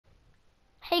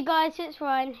Hey guys, it's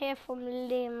Ryan here from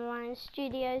Liam Ryan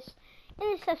Studios. In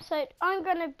this episode, I'm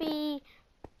going to be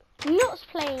not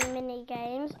playing mini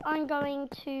games. I'm going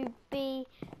to be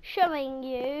showing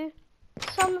you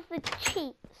some of the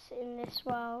cheats in this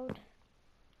world.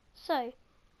 So,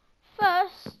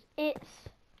 first, it's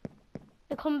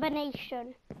the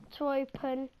combination to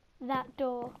open that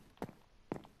door.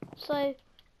 So,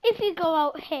 if you go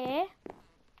out here,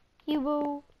 you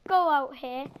will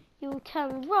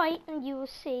turn right and you will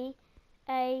see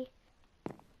a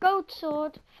gold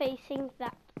sword facing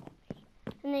that way.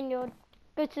 And then you'll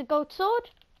go to the gold sword,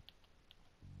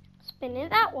 spin it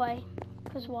that way,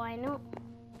 because why not?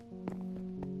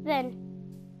 Then,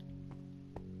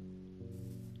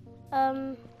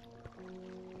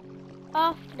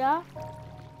 after,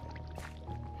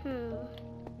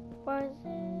 where is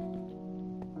it?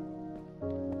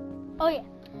 Oh yeah,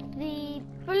 the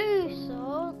blue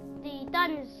sword, the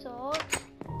diamond sword,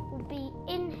 will be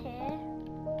in here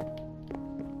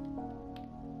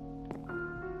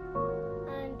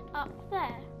and up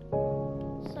there.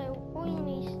 So all you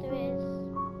need to do is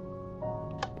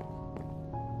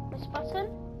this button,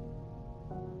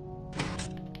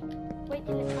 wait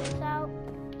till it comes out,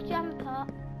 jump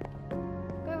up,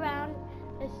 go around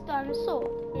this diamond sword.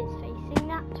 It's facing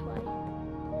that way.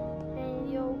 Then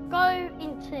you'll go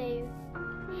into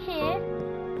here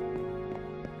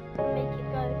and make it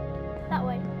go that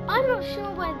way. I'm not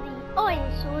sure where the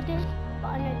iron sword is, but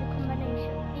I know the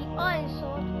combination. The iron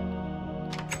sword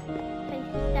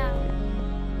faces down,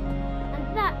 and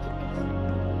that is the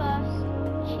first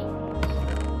cheat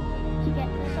to get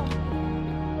the zombie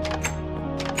head.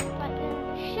 But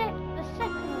then the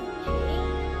second cheat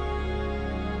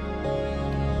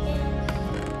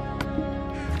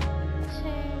is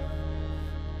to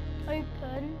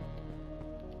open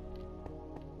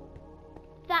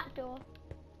that door.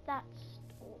 That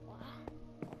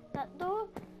door.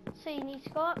 So you need to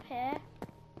go up here,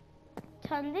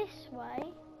 turn this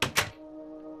way,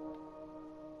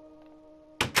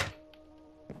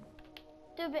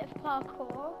 do a bit of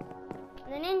parkour,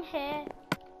 and then in here,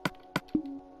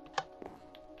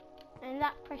 and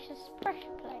that precious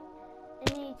pressure plate.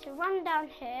 Then you need to run down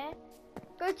here,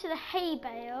 go to the hay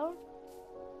bale,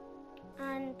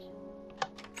 and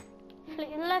flick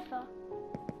the lever.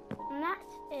 And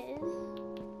that is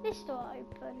this door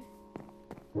open.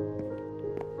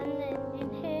 And then in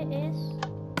here is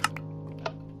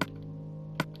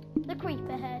the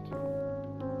creeper head.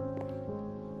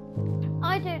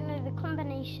 I don't know the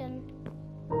combination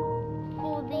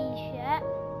for these yet.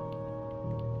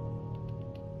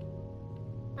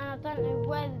 And I don't know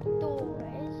where the door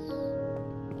is.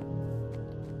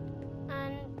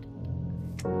 And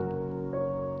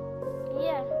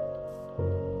yeah.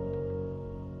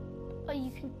 But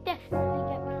you can definitely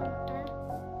get around there.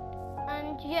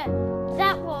 And yeah,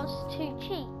 that was 2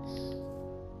 cheats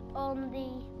on the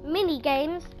mini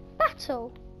games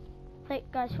battle. Thank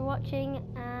you guys for watching,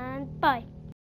 and bye.